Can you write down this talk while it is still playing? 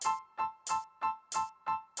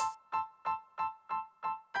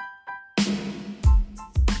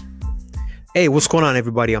Hey, what's going on,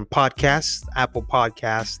 everybody? On podcast, Apple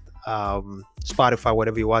Podcast, Spotify,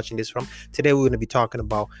 whatever you're watching this from. Today, we're going to be talking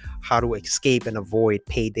about how to escape and avoid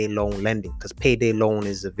payday loan lending, because payday loan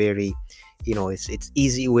is a very, it's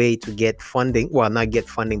easy way to get funding. Well, not get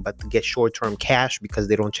funding, but to get short-term cash because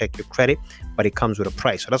they don't check your credit, but it comes with a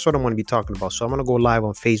price. So that's what I'm going to be talking about. So I'm going to go live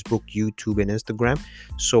on Facebook, YouTube, and Instagram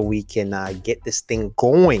so we can get this thing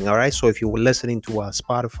going. All right. So if you were listening to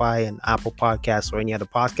Spotify and Apple Podcasts or any other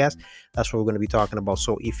podcast, that's what we're going to be talking about.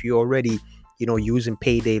 So if you're already, using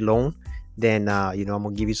payday loan, then, I'm going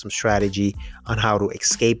to give you some strategy on how to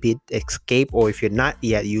escape. Or if you're not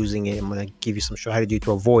yet using it, I'm going to give you some strategy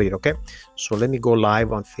to avoid it. Okay. So let me go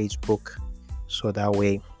live on Facebook so that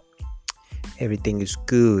way everything is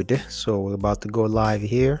good. So we're about to go live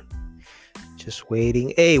here. Just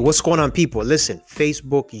waiting. Hey, what's going on, people? Listen,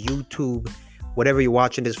 Facebook, YouTube, whatever you're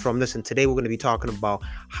watching this from. Listen, today we're going to be talking about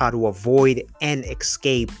how to avoid and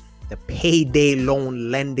escape the payday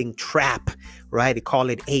loan lending trap, right? They call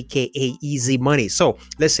it AKA easy money. So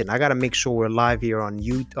listen, I got to make sure we're live here on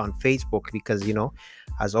Facebook because,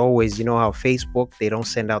 as always, you know how Facebook, they don't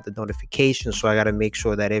send out the notifications. So I got to make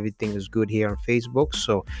sure that everything is good here on Facebook.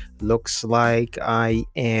 So looks like I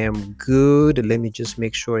am good. Let me just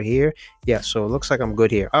make sure here. Yeah, so it looks like I'm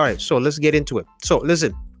good here. All right, so let's get into it. So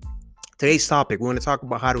listen. Today's topic, we're going to talk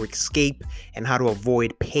about how to escape and how to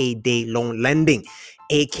avoid payday loan lending,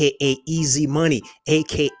 aka easy money,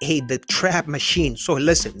 aka the trap machine. So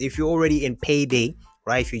listen, if you're already in payday,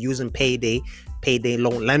 right? If you're using payday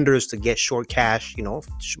loan lenders to get short cash,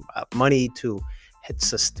 money to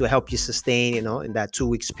help you sustain, in that 2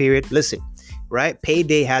 weeks period. Listen, right?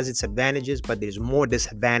 Payday has its advantages, but there's more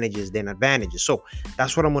disadvantages than advantages. So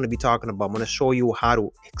that's what I'm going to be talking about. I'm going to show you how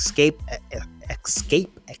to escape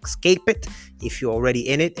it if you're already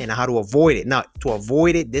in it, and how to avoid it. Now, to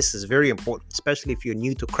avoid it, this is very important, especially if you're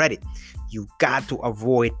new to credit. You got to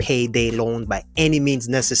avoid payday loan by any means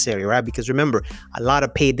necessary, right? Because remember, a lot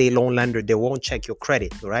of payday loan lender, they won't check your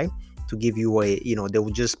credit, right? To give you they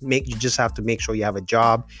will just have to make sure you have a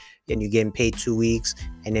job and you're getting paid 2 weeks,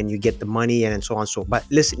 and then you get the money and so on. So, but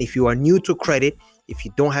listen, if you are new to credit, if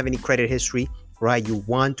you don't have any credit history, right, you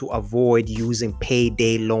want to avoid using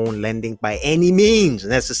payday loan lending by any means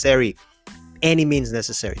necessary.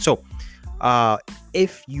 So,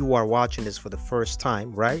 if you are watching this for the first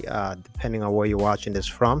time, right, depending on where you're watching this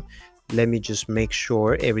from, let me just make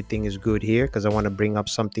sure everything is good here, because I want to bring up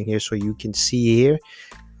something here so you can see here.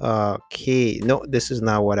 Okay, no, this is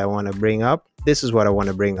not what I want to bring up. This is what I want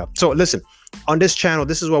to bring up. So listen, on this channel,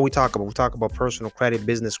 this is what we talk about. We talk about personal credit,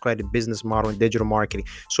 business model, and digital marketing.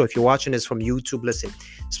 So if you're watching this from YouTube, listen,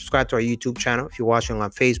 subscribe to our YouTube channel. If you're watching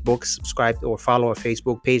on Facebook, subscribe or follow our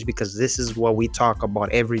Facebook page, because this is what we talk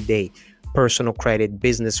about every day. Personal credit,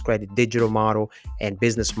 business credit, digital model, and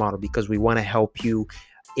business model, because we want to help you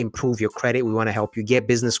improve your credit. We want to help you get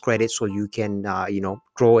business credit so you can,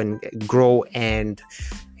 grow and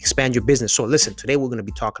expand your business. So listen, today we're going to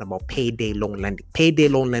be talking about payday loan lending. Payday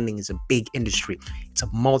loan lending is a big industry. It's a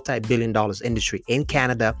multi-billion dollars industry in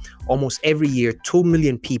Canada. Almost every year, 2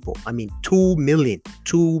 million people, 2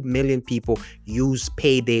 million people use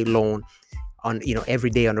payday loan on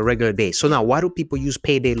every day on a regular day. So now, why do people use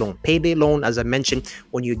payday loan? Payday loan, as I mentioned,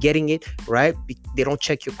 when you're getting it, right, they don't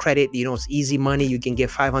check your credit. It's easy money. You can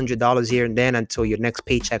get $500 here and then until your next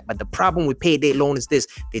paycheck. But the problem with payday loan is this: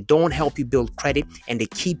 they don't help you build credit, and they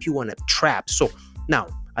keep you in a trap. So now,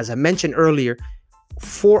 as I mentioned earlier,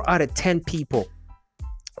 4 out of 10 people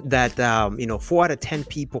that 4 out of 10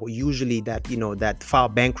 people usually that file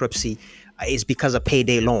bankruptcy is because of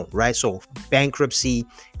payday loan, right? So bankruptcy,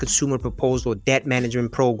 consumer proposal, debt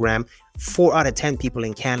management program, 4 out of 10 people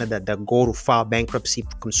in Canada that go to file bankruptcy,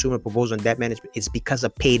 consumer proposal, and debt management is because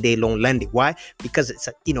of payday loan lending. Why? Because it's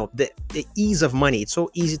the ease of money. It's so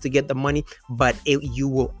easy to get the money, but you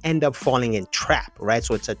will end up falling in trap, right?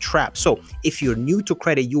 So it's a trap. So if you're new to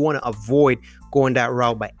credit, you want to avoid going that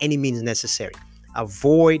route by any means necessary.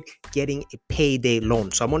 Avoid getting a payday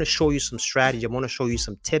loan. So I'm going to show you some strategy. I'm going to show you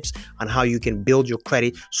some tips on how you can build your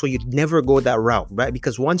credit so you never go that route, right?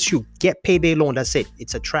 Because once you get payday loan, that's it.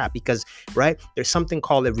 It's a trap, because, right, there's something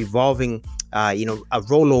called a revolving, a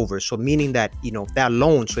rollover. So meaning that, that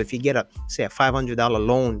loan. So if you get a $500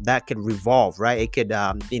 loan, that could revolve, right? It could,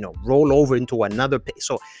 roll over into another pay.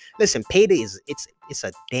 So listen, payday it's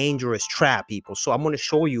a dangerous trap, people. So I'm going to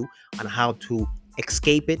show you on how to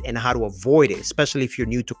escape it and how to avoid it, especially if you're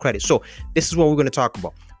new to credit. So this is what we're going to talk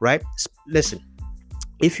about, right? Listen,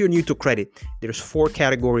 if you're new to credit, there's 4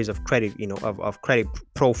 categories of credit, of credit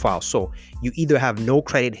profile. So you either have no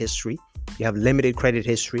credit history, you have limited credit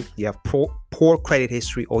history, you have poor credit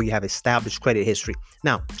history, or you have established credit history.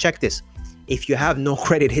 Now, check this. if you have no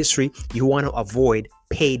credit history, you want to avoid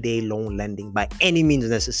payday loan lending by any means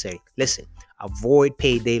necessary. Listen, avoid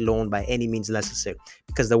payday loan by any means necessary,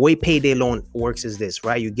 because the way payday loan works is this,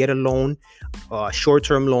 right? You get a loan,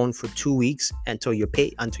 short-term loan for 2 weeks until your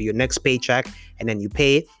next paycheck, and then you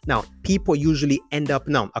pay it. Now, people usually end up,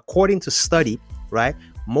 now, according to study, right?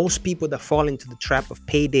 Most people that fall into the trap of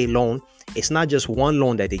payday loan, it's not just one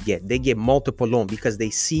loan that they get multiple loans, because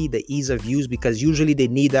they see the ease of use, because usually they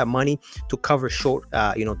need that money to cover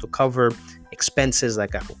to cover expenses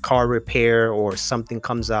like a car repair or something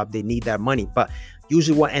comes up, they need that money. But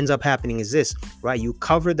usually what ends up happening is this, right? You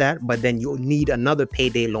cover that, but then you need another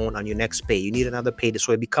payday loan on your next pay. You need another payday.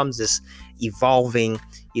 So it becomes this evolving,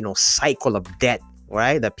 cycle of debt,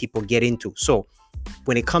 right? That people get into. So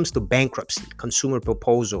when it comes to bankruptcy, consumer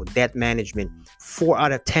proposal, debt management, 4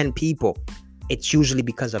 out of 10 people, it's usually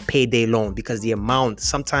because of payday loan, because the amount,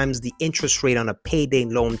 sometimes the interest rate on a payday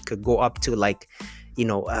loan could go up to like,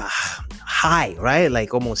 high, right?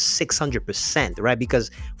 Like almost 600%, right? Because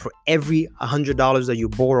for every $100 that you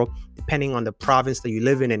borrow, depending on the province that you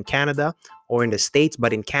live in Canada or in the States,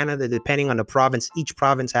 but in Canada, depending on the province, each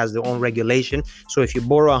province has their own regulation. So if you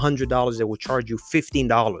borrow $100, they will charge you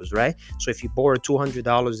 $15, right? So if you borrow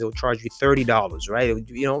 $200, they'll charge you $30, right?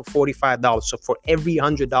 $45. So for every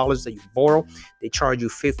 $100 that you borrow, they charge you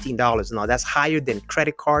 $15. Now that's higher than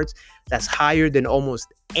credit cards. That's higher than almost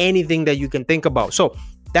anything that you can think about. So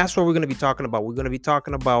that's what we're going to be talking about. We're going to be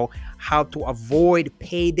talking about how to avoid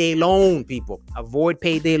payday loan, people. Avoid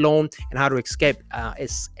payday loan and how to escape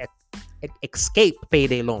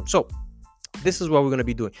payday loan. So this is what we're going to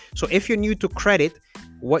be doing. So if you're new to credit,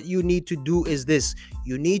 what you need to do is this.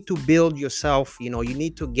 You need to build yourself, you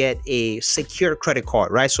need to get a secure credit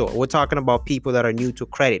card, right? So we're talking about people that are new to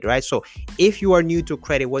credit, right? So if you are new to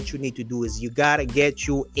credit, what you need to do is you got to get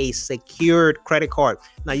you a secured credit card.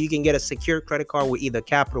 Now you can get a secured credit card with either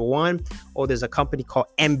Capital One, or there's a company called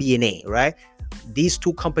MBNA, right? These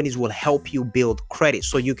two companies will help you build credit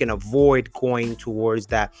so you can avoid going towards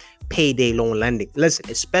that payday loan lending. Listen,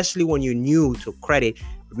 especially when you're new to credit,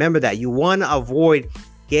 remember that you want to avoid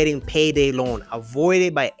getting payday loan. Avoid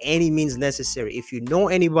it by any means necessary. If you know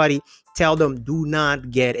anybody, tell them do not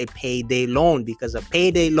get a payday loan, because a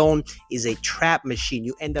payday loan is a trap machine.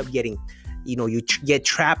 You end up getting, you get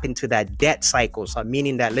trapped into that debt cycle. So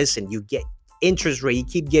meaning that, listen, you get interest rate, you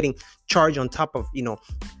keep getting charged on top of,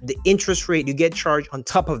 the interest rate, you get charged on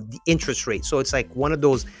top of the interest rate. So it's like one of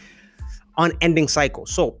those unending cycle.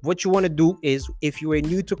 So what you want to do is, if you are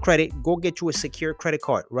new to credit, go get you a secure credit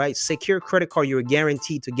card, right? Secure credit card, you're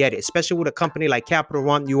guaranteed to get it. Especially with a company like Capital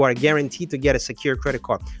One, you are guaranteed to get a secure credit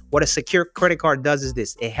card. What a secure credit card does is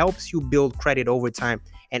this. It helps you build credit over time.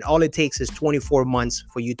 And all it takes is 24 months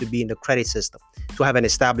for you to be in the credit system, to have an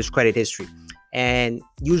established credit history. And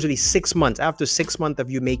usually 6 months, after 6 months of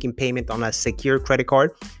you making payment on a secure credit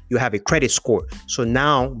card, you have a credit score. So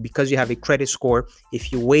now, because you have a credit score,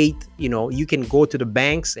 if you wait, you can go to the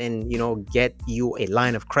banks and, get you a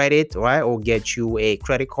line of credit, right? Or get you a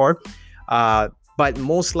credit card. But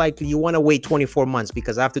most likely you want to wait 24 months,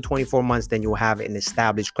 because after 24 months, then you'll have an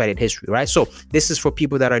established credit history, right? So this is for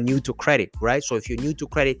people that are new to credit, right? So if you're new to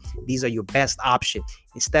credit, these are your best option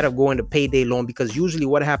instead of going to payday loan, because usually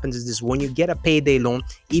what happens is this: when you get a payday loan,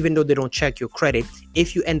 even though they don't check your credit,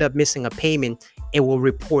 if you end up missing a payment, it will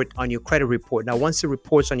report on your credit report. Now, once it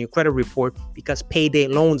reports on your credit report, because payday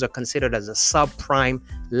loans are considered as a subprime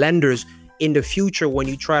lenders, in the future, when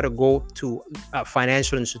you try to go to a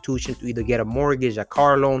financial institution to either get a mortgage, a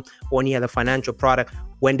car loan, or any other financial product,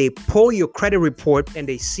 when they pull your credit report and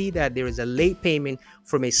they see that there is a late payment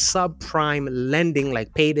from a subprime lending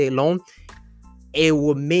like payday loan, it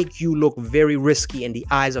will make you look very risky in the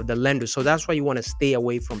eyes of the lender. So that's why you want to stay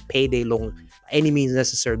away from payday loan by any means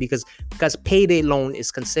necessary, because payday loan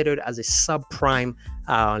is considered as a subprime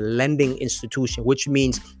lending institution, which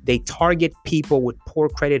means they target people with poor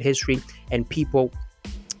credit history and people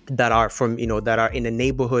that are that are in the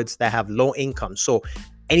neighborhoods that have low income. So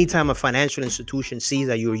anytime a financial institution sees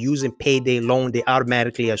that you're using payday loan, they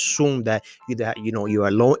automatically assume that you're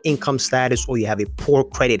a low income status or you have a poor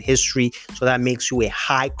credit history. So that makes you a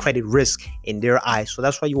high credit risk in their eyes. So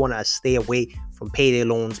that's why you want to stay away from payday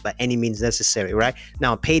loans by any means necessary, right?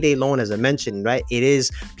 Now, payday loan, as I mentioned, right, it is,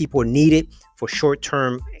 people need it for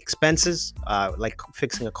short-term expenses, like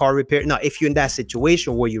fixing a car repair. Now, if you're in that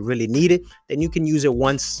situation where you really need it, then you can use it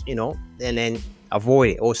once, and then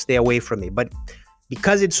avoid it or stay away from it. But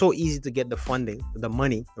because it's so easy to get the funding, the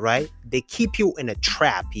money, right? They keep you in a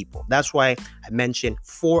trap, people. That's why I mentioned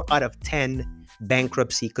 4 out of 10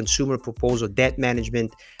 bankruptcy, consumer proposal, debt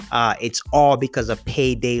management. It's all because of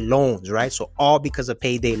payday loans, right? So all because of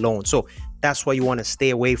payday loans. So that's why you want to stay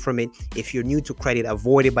away from it. If you're new to credit,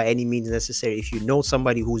 avoid it by any means necessary. If you know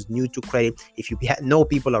somebody who's new to credit, if you know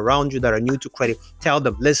people around you that are new to credit, tell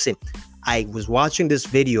them, listen, I was watching this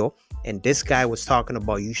video and this guy was talking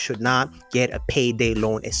about you should not get a payday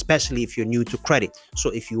loan, especially if you're new to credit. So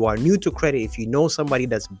if you are new to credit, if you know somebody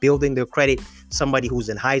that's building their credit, somebody who's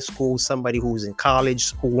in high school, somebody who's in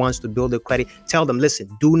college who wants to build their credit, tell them, listen,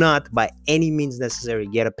 do not by any means necessary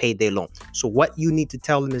get a payday loan. So what you need to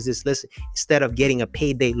tell them is this: listen, instead of getting a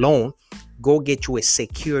payday loan, go get you a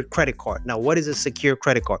secured credit card. Now, what is a secured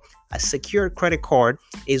credit card? A secured credit card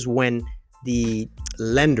is when the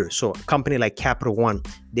lender, so a company like Capital One,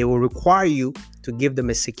 they will require you to give them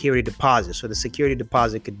a security deposit. So the security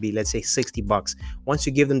deposit could be, let's say, $60. Once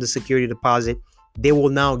you give them the security deposit, they will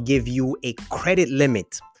now give you a credit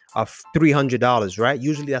limit of $300, right?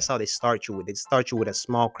 Usually that's how they start you with. They start you with a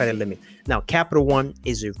small credit limit. Now, Capital One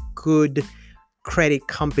is a good credit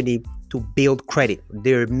company to build credit.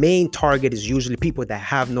 Their main target is usually people that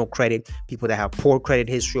have no credit, people that have poor credit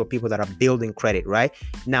history, or people that are building credit, right?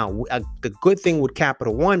 Now, the good thing with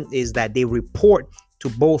Capital One is that they report to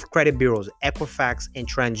both credit bureaus, Equifax and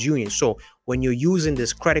TransUnion. So when you're using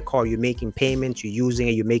this credit card, you're making payments, you're using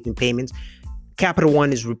it, you're making payments. Capital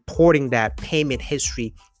One is reporting that payment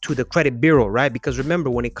history to the credit bureau, right? Because remember,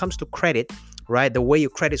 when it comes to credit, right, the way your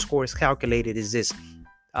credit score is calculated is this: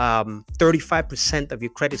 35% of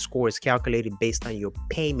your credit score is calculated based on your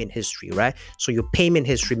payment history, right? So your payment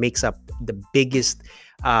history makes up the biggest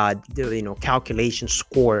calculation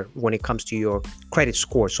score when it comes to your credit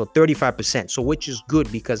score. So 35%. So which is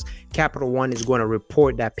good because Capital One is going to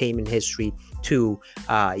report that payment history to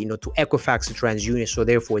Equifax and TransUnion. So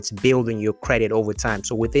therefore it's building your credit over time.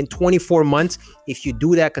 So within 24 months, if you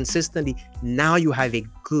do that consistently, now you have a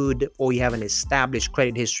good, or you have an established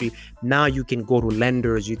credit history. Now you can go to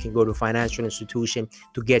lenders, you can go to financial institution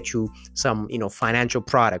to get you some, financial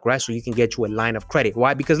product, right? So you can get you a line of credit.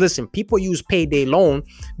 Why? Because listen, people use payday loan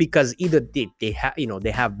because either they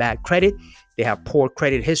have bad credit, they have poor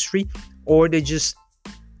credit history, or they just,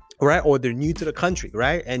 right, or they're new to the country,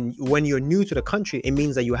 right? And when you're new to the country, it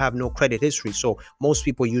means that you have no credit history. So most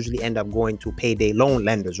people usually end up going to payday loan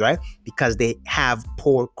lenders, right? Because they have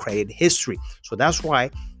poor credit history. So that's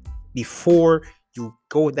why before you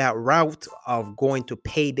go that route of going to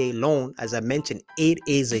payday loan, as I mentioned, it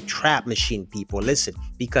is a trap machine, people. Listen,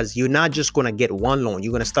 because you're not just going to get one loan.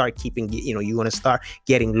 You're going to start you're going to start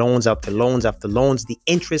getting loans after loans after loans. The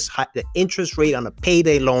interest rate on a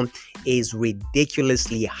payday loan is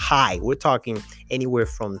ridiculously high. We're talking anywhere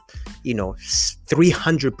from,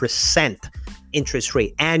 300% interest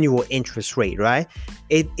rate, annual interest rate, right?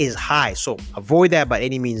 It is high. So avoid that by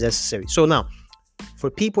any means necessary. So now,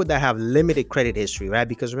 for people that have limited credit history, right?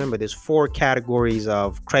 Because remember, there's 4 categories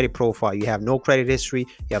of credit profile. You have no credit history,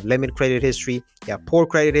 you have limited credit history, you have poor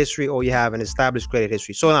credit history, or you have an established credit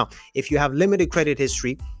history. So now, if you have limited credit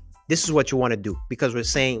history, this is what you want to do, because we're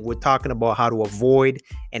talking about how to avoid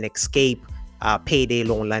and escape payday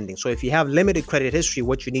loan lending. So if you have limited credit history,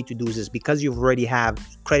 what you need to do is this: because you already have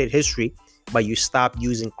credit history, but you stopped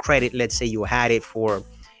using credit. Let's say you had it for,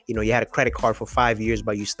 you had a credit card for 5 years,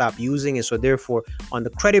 but you stopped using it. So therefore, on the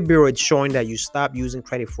credit bureau, it's showing that you stopped using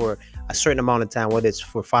credit for a certain amount of time, whether it's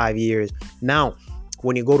for 5 years. Now,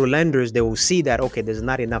 when you go to lenders, they will see that, okay, there's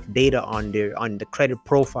not enough data on the credit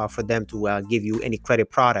profile for them to give you any credit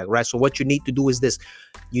product, right? So what you need to do is this: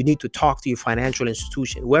 you need to talk to your financial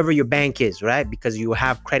institution, whoever your bank is, right? Because you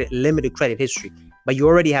have limited credit history, but you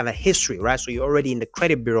already have a history, right? So you're already in the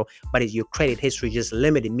credit bureau, but is your credit history just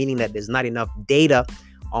limited, meaning that there's not enough data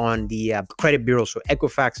on the credit bureau, so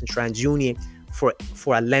Equifax and TransUnion, for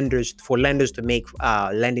lenders to make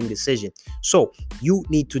lending decision. So you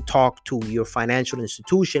need to talk to your financial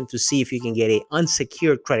institution to see if you can get an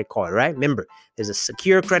unsecured credit card, right? Remember, there's a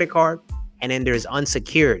secure credit card, and then there's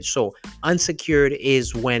unsecured. So unsecured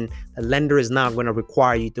is when the lender is not going to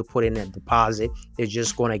require you to put in a deposit. They're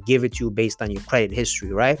just going to give it to you based on your credit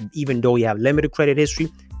history, right? Even though you have limited credit history,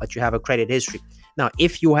 but you have a credit history. Now,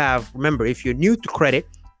 if you're new to credit,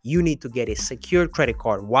 you need to get a secured credit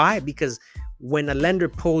card. Why? Because when a lender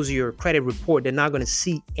pulls your credit report, they're not going to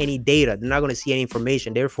see any data. They're not going to see any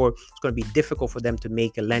information. Therefore, it's going to be difficult for them to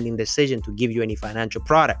make a lending decision to give you any financial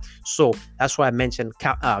product. So that's why I mentioned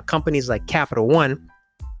companies like Capital One.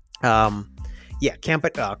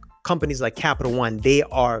 Companies like Capital One, they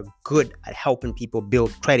are good at helping people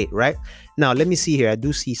build credit, right? Now, let me see here. I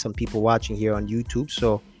do see some people watching here on YouTube.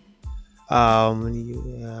 So,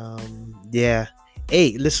 yeah.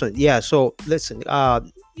 Hey, listen. Yeah. So listen,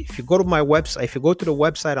 if you go to my website, if you go to the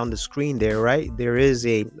website on the screen there, right, there is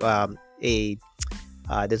a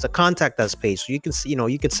there's a contact us page, so you can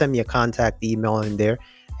you can send me a contact email in there,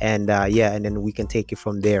 and and then we can take it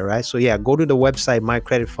from there, right? So yeah, go to the website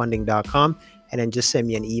mycreditfunding.com, and then just send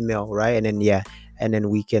me an email, right? And then and then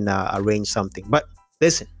we can arrange something. But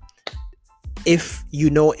listen, if you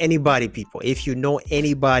know anybody, people, if you know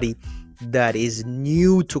anybody that is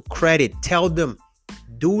new to credit, tell them,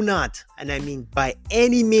 do not, and I mean by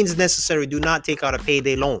any means necessary, do not take out a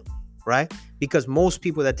payday loan, right? Because most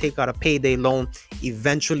people that take out a payday loan,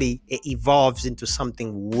 eventually it evolves into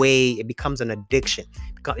something it becomes an addiction.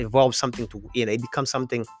 It evolves something to, it becomes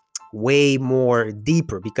something way more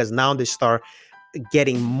deeper, because now they start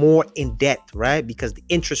getting more in debt, right? Because the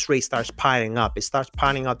interest rate starts piling up. It starts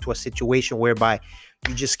piling up to a situation whereby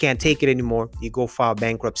you just can't take it anymore. You go file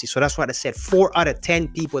bankruptcy. So that's why I said 4 out of 10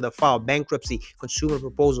 people that file bankruptcy, consumer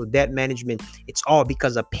proposal, debt management, it's all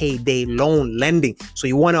because of payday loan lending. So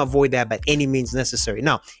you want to avoid that by any means necessary.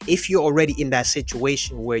 Now, if you're already in that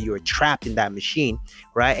situation where you're trapped in that machine,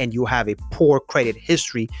 right, and you have a poor credit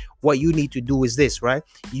history, what you need to do is this, right?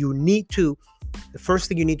 The first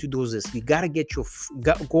thing you need to do is this. You got to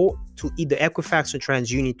go to either Equifax or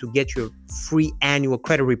TransUnion to get your free annual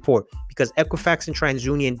credit report, because Equifax and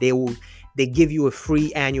TransUnion, they give you a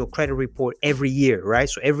free annual credit report every year, right?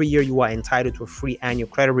 So every year you are entitled to a free annual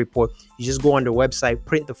credit report. You just go on their website,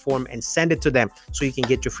 print the form, and send it to them so you can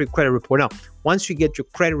get your free credit report. Now, once you get your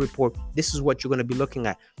credit report, this is what you're going to be looking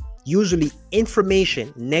at. Usually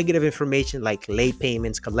negative information like late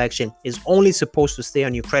payments, collection, is only supposed to stay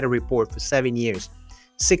on your credit report for 7 years,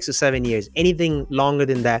 6 to 7 years. Anything longer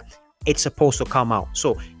than that, it's supposed to come out.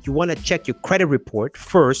 So you want to check your credit report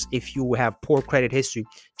first if you have poor credit history,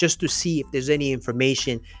 just to see if there's any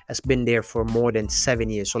information that's been there for more than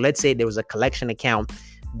 7 years. So let's say there was a collection account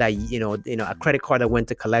that, a credit card that went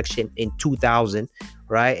to collection in 2000,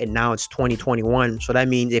 right? And now it's 2021. So that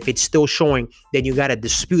means if it's still showing, then you got to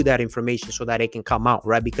dispute that information so that it can come out,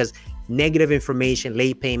 right? Because negative information,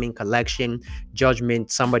 late payment, collection, judgment,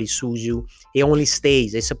 somebody sues you,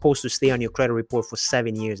 it's supposed to stay on your credit report for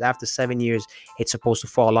 7 years. After 7 years, it's supposed to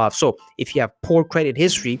fall off. So if you have poor credit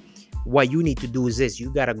history, what you need to do is this.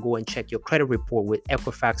 You got to go and check your credit report with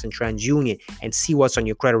Equifax and TransUnion and see what's on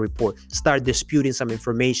your credit report. Start disputing some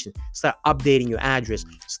information. Start updating your address.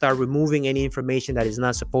 Start removing any information that is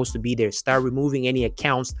not supposed to be there. Start removing any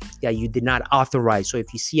accounts that you did not authorize. So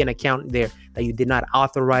if you see an account there that you did not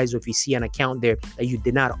authorize, or if you see an account there that you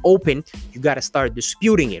did not open, you got to start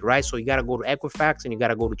disputing it, right? So you got to go to Equifax and you got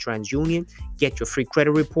to go to TransUnion, get your free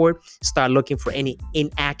credit report, start looking for any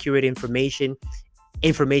inaccurate information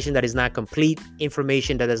that is not complete,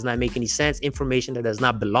 information that does not make any sense, information that does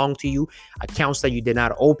not belong to you, accounts that you did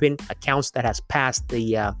not open, accounts that has passed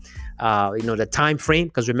the time frame.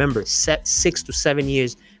 Because remember, 6 to 7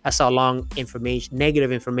 years, that's how long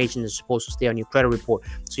negative information is supposed to stay on your credit report.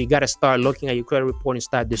 So you got to start looking at your credit report and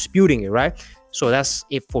start disputing it, right? So that's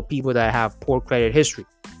it for people that have poor credit history,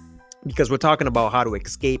 because we're talking about how to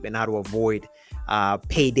escape and how to avoid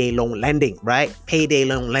payday loan lending, right? Payday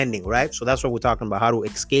loan lending, right? So that's what we're talking about, how to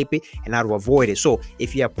escape it and how to avoid it. So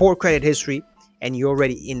if you have poor credit history and you're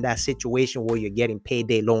already in that situation where you're getting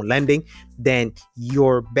payday loan lending, then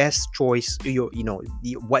your best choice,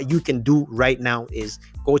 what you can do right now is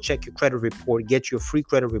go check your credit report, get your free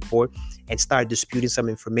credit report, and start disputing some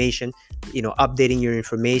information, updating your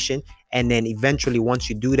information. And then eventually, once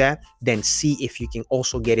you do that, then see if you can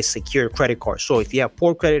also get a secure credit card. So if you have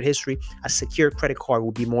poor credit history, a secure credit card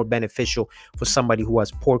will be more beneficial for somebody who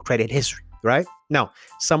has poor credit history, right? Now,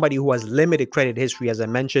 somebody who has limited credit history, as I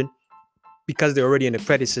mentioned, because they're already in the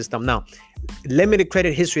credit system. Now, limited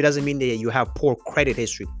credit history doesn't mean that you have poor credit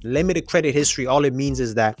history. Limited credit history, all it means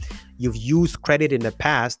is that you've used credit in the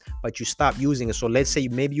past, but you stopped using it. So let's say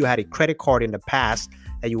maybe you had a credit card in the past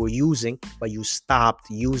that you were using, but you stopped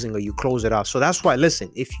using, or you close it off. So that's why,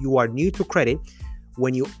 listen, if you are new to credit,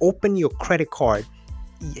 when you open your credit card,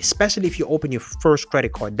 especially if you open your first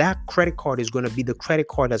credit card, that credit card is going to be the credit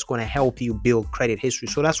card that's going to help you build credit history.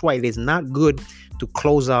 So that's why it is not good to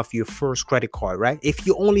close off your first credit card, right? If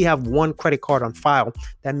you only have one credit card on file,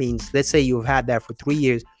 that means, let's say you've had that for 3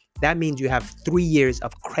 years, that means you have 3 years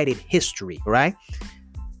of credit history, right?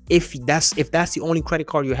 If that's the only credit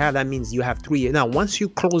card you have, that means you have 3 years. Now, once you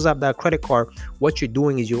close up that credit card, what you're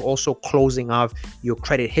doing is you're also closing off your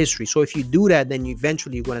credit history. So if you do that, then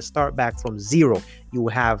eventually you're going to start back from zero. You will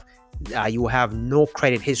have no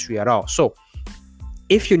credit history at all. So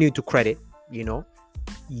if you're new to credit,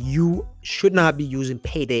 you should not be using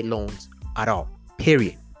payday loans at all,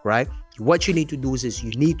 period, right? What you need to do is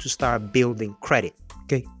you need to start building credit,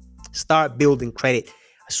 okay? Start building credit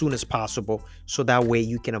as soon as possible, so that way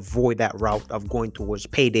you can avoid that route of going towards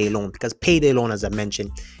payday loan. Because payday loan, as I mentioned,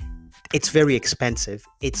 it's very expensive.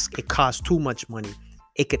 It costs too much money.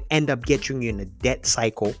 It could end up getting you in a debt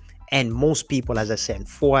cycle. And most people, as I said,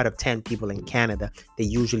 4 out of 10 people in Canada, they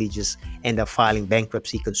usually just end up filing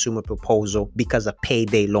bankruptcy, consumer proposal because of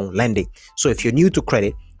payday loan lending. So if you're new to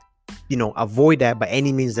credit, avoid that by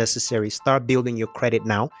any means necessary. Start building your credit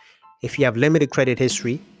now. If you have limited credit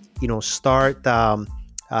history, start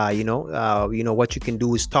what you can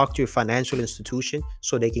do is talk to your financial institution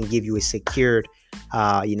so they can give you a secured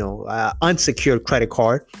unsecured credit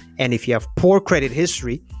card. And if you have poor credit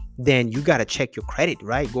history, then you got to check your credit,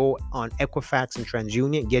 right? Go on Equifax and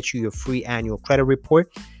TransUnion, get you your free annual credit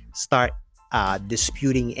report. Start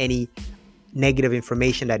disputing any negative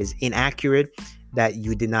information that is inaccurate, that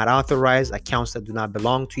you did not authorize, accounts that do not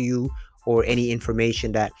belong to you, or any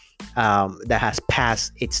information that has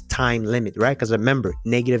passed its time limit, right? Because remember,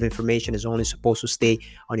 negative information is only supposed to stay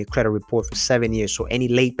on your credit report for 7 years. So any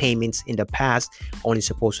late payments in the past only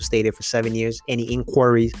supposed to stay there for 7 years. Any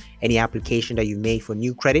inquiries, any application that you made for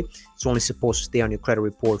new credit, it's only supposed to stay on your credit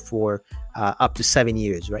report for up to 7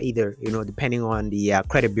 years, right? Either, depending on the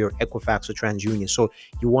credit bureau, Equifax or TransUnion. So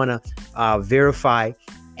you want to verify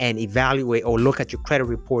and evaluate or look at your credit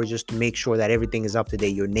report just to make sure that everything is up to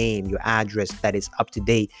date, your name, your address, that is up to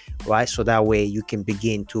date, right? So that way you can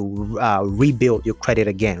begin to rebuild your credit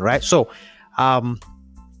again, right? So,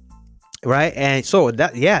 right. And so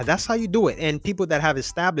that's how you do it. And people that have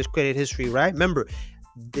established credit history, right? Remember,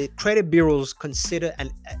 the credit bureaus consider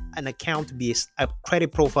an account to be a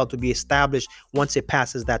credit profile to be established once it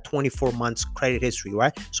passes that 24 months credit history,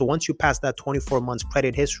 right? So once you pass that 24 months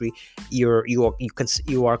credit history, you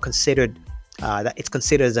are considered that it's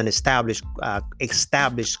considered as an established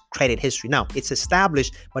credit history. Now it's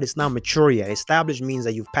established, but it's not mature yet. Established means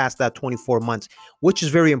that you've passed that 24 months, which is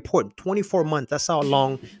very important. 24 months, that's how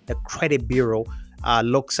long the credit bureau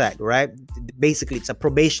looks at, right? Basically, it's a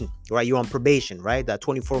probation, right? You're on probation, right? That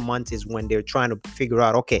 24 months is when they're trying to figure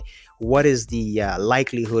out, okay, what is the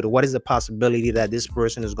likelihood, what is the possibility that this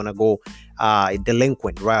person is going to go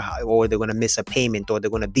delinquent, right? Or they're going to miss a payment, or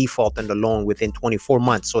they're going to default on the loan within 24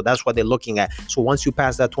 months. So that's what they're looking at. So once you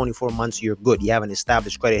pass that 24 months, you're good. You have an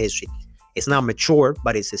established credit history. It's not mature,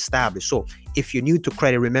 but it's established. So if you're new to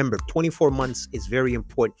credit, remember, 24 months is very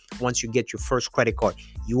important. Once you get your first credit card,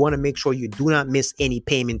 you want to make sure you do not miss any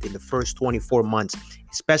payment in the first 24 months.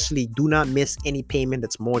 Especially do not miss any payment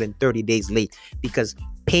that's more than 30 days late, because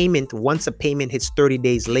once a payment hits 30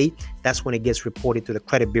 days late, that's when it gets reported to the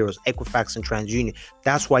credit bureaus, Equifax and TransUnion.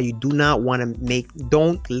 That's why you do not want to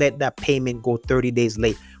don't let that payment go 30 days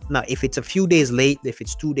late. Now, if it's a few days late, if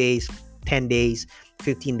it's 2 days, 10 days,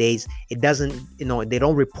 15 days, it doesn't, they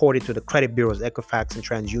don't report it to the credit bureaus, Equifax and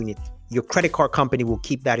TransUnion. Your credit card company will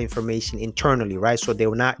keep that information internally, right? So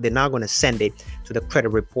they're not going to send it to the credit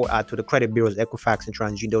report, to the credit bureaus, Equifax and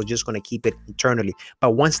TransUnion. They're just going to keep it internally.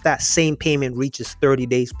 But once that same payment reaches 30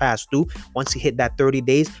 days past due, once you hit that 30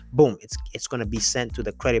 days, boom, it's going to be sent to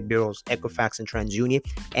the credit bureaus, Equifax and TransUnion.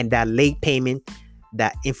 And that late payment,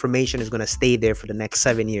 that information is going to stay there for the next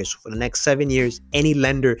 7 years. So for the next 7 years, any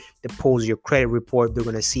lender that pulls your credit report, they're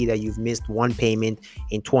going to see that you've missed one payment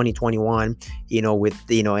in 2021,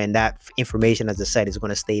 and that information, as I said, is going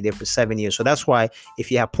to stay there for 7 years. So that's why if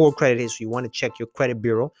you have poor credit history, you want to check your credit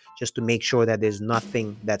bureau just to make sure that there's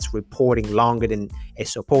nothing that's reporting longer than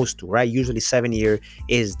it's supposed to, right? Usually 7 years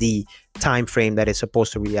is the time frame that it's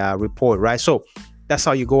supposed to report, right? So that's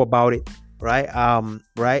how you go about it. Right. And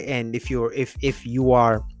if you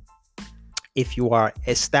are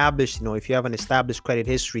established, if you have an established credit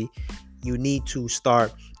history, you need to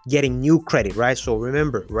start getting new credit, right? So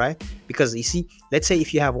remember, right? Because you see, let's say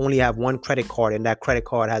if you only have one credit card and that credit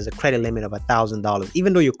card has a credit limit of $1,000,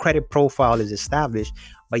 even though your credit profile is established,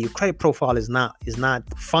 but your credit profile is not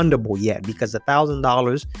fundable yet, because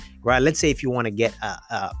 $1,000, right? Let's say if you want to get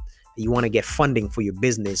funding for your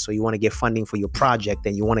business, or you want to get funding for your project,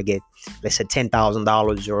 and you want to get, let's say,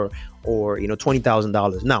 $10,000 or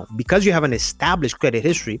 $20,000. Now, because you have an established credit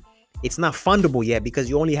history, it's not fundable yet, because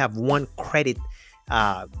you only have one credit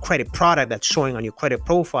product that's showing on your credit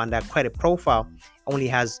profile, and that credit profile only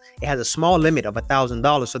has a small limit of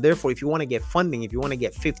 $1,000. So therefore, if you want to get funding, if you want to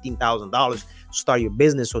get $15,000 to start your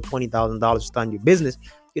business, or $20,000 to start your business,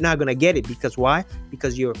 you're not going to get it. Because why?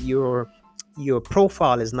 Because your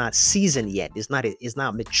profile is not seasoned yet. It's not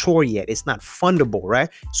mature yet. It's not fundable, right?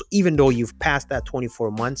 So even though you've passed that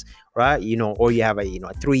 24 months, right, or you have a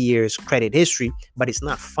 3 years credit history, but it's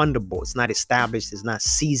not fundable. It's not established. It's not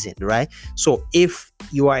seasoned, right? So if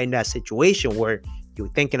you are in that situation where you're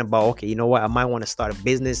thinking about, okay, you know what, I might want to start a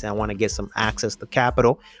business and I want to get some access to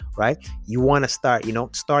capital, right? You want to start,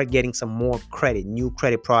 start getting some more credit, new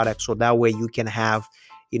credit products, so that way you can have,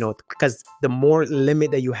 because the more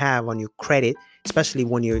limit that you have on your credit, especially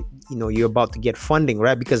when you're about to get funding,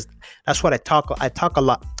 right? Because that's what I talk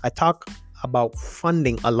about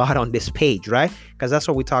funding a lot on this page, right? Because that's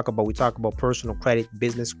what we talk about. We talk about personal credit,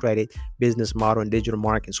 business model, and digital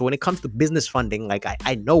marketing. So when it comes to business funding, like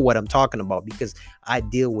I know what I'm talking about because I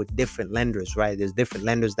deal with different lenders, right? There's different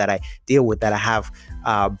lenders that I deal with that I have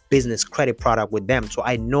business credit product with them. So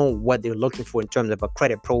I know what they're looking for in terms of a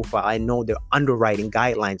credit profile. I know their underwriting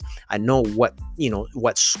guidelines. I know what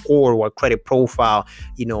score, what credit profile,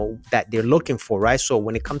 that they're looking for, right? So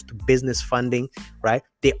when it comes to business funding, right,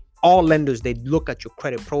 all lenders, they look at your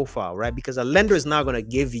credit profile, right? Because a lender is not going to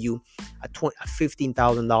give you a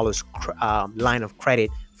 $15,000 line of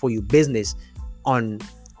credit for your business on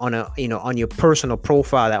your personal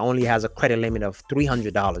profile that only has a credit limit of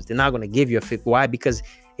 $300. They're not going to give you a $50. Why? Because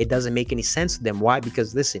it doesn't make any sense to them. Why?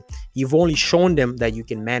 Because listen, you've only shown them that you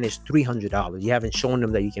can manage $300. You haven't shown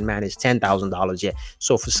them that you can manage $10,000 yet.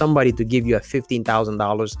 So for somebody to give you a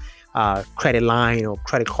 $15,000 credit line or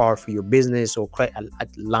credit card for your business, or a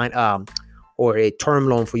line or a term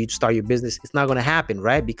loan for you to start your business, it's not going to happen,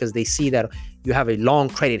 right? Because they see that you have a long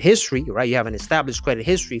credit history, right? You have an established credit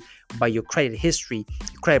history, but your credit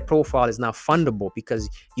profile is not fundable because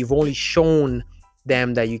you've only shown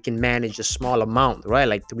them that you can manage a small amount, right?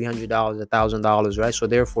 Like $300, $1,000, right? So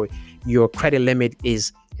therefore, your credit limit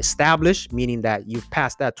is established, meaning that you've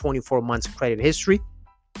passed that 24 months credit history,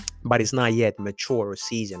 but it's not yet mature or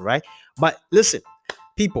seasoned, right? But listen,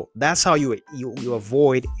 people, that's how you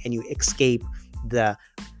avoid and you escape the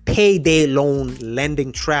payday loan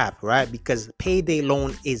lending trap, right? Because payday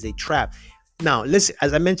loan is a trap. Now, listen,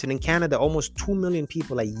 as I mentioned, in Canada, almost 2 million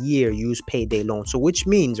people a year use payday loan. So which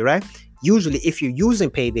means, right, usually if you're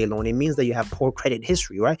using payday loan, it means that you have poor credit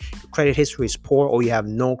history, right? Your credit history is poor, or you have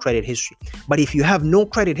no credit history. But if you have no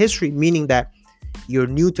credit history, meaning that you're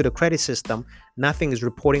new to the credit system, nothing is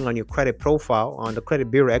reporting on your credit profile on the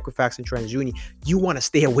credit bureau, Equifax and TransUnion, you want to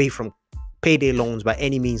stay away from payday loans by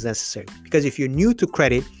any means necessary. Because if you're new to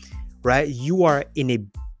credit, right, you are in a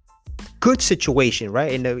good situation,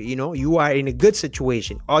 right? You are in a good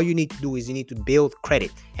situation. All you need to do is you need to build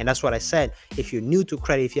credit. And that's what I said. If you're new to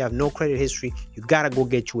credit, if you have no credit history, you got to go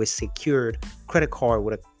get you a secured credit card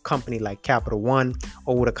with a company like Capital One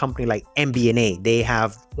or with a company like MBNA. They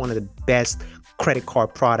have one of the best credit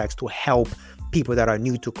card products to help people that are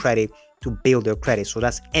new to credit to build their credit. So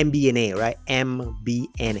that's MBNA, right?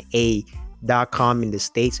 MBNA.com in the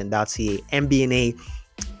States and .ca. MBNA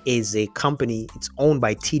is a company, it's owned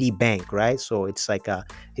by TD Bank, right? So it's like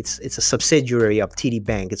it's a subsidiary of TD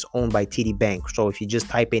Bank. It's owned by TD Bank. So if you just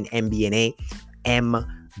type in MBNA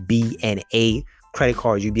credit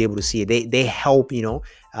cards, you'll be able to see it. They help,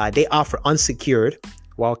 they offer unsecured,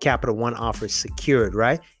 while Capital One offers secured,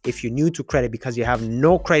 right? If you're new to credit because you have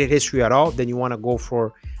no credit history at all, then you want to go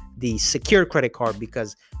for the secured credit card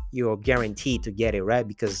because you're guaranteed to get it, right?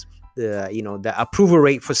 Because the approval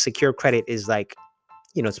rate for secure credit is like,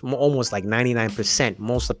 it's almost like 99%.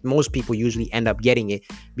 Most people usually end up getting it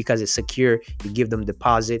because it's secure. You give them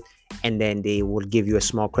deposit and then they will give you a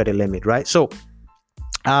small credit limit, right? So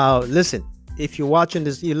listen, if you're watching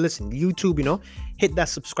this, YouTube, hit that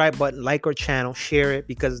subscribe button, like our channel, share it,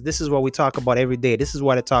 because this is what we talk about every day. This is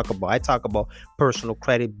what I talk about. I talk about personal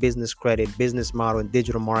credit, business model, and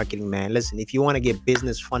digital marketing, man. Listen, if you want to get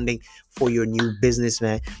business funding for your new business,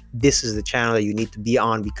 man, this is the channel that you need to be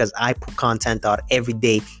on, because I put content out every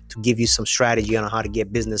day to give you some strategy on how to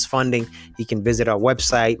get business funding. You can visit our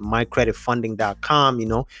website, mycreditfunding.com.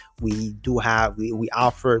 We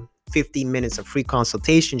offer 15 minutes of free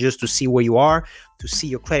consultation just to see where you are, to see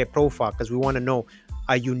your credit profile, because we want to know,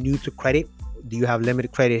 are you new to credit? Do you have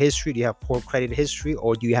limited credit history? Do you have poor credit history?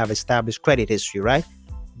 Or do you have established credit history, right?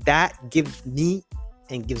 That gives me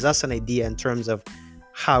and gives us an idea in terms of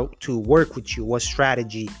how to work with you, what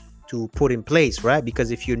strategy to put in place, right? Because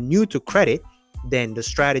if you're new to credit, then the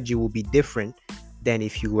strategy will be different than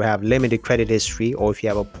if you have limited credit history, or if you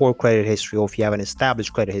have a poor credit history, or if you have an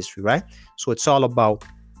established credit history, right? So it's all about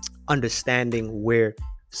understanding where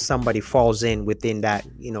somebody falls in within that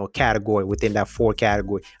category, within that 4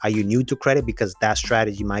 category. Are you new to credit? Because that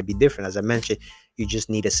strategy might be different. As I mentioned, you just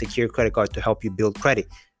need a secure credit card to help you build credit.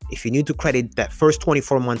 If you're new to credit, that first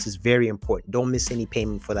 24 months is very important. Don't miss any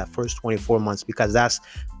payment for that first 24 months, because they're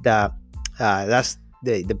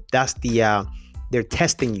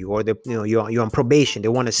testing you, or you're on probation. They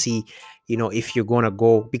want to see if you're going to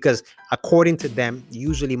go, because according to them,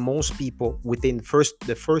 usually most people within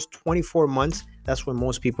the first 24 months, that's when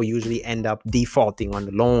most people usually end up defaulting on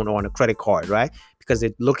the loan or on a credit card, right? Because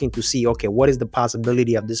they're looking to see, okay, what is the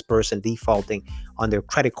possibility of this person defaulting on their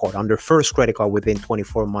credit card, on their first credit card within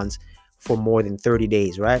 24 months for more than 30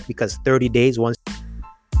 days, right? Because 30 days, once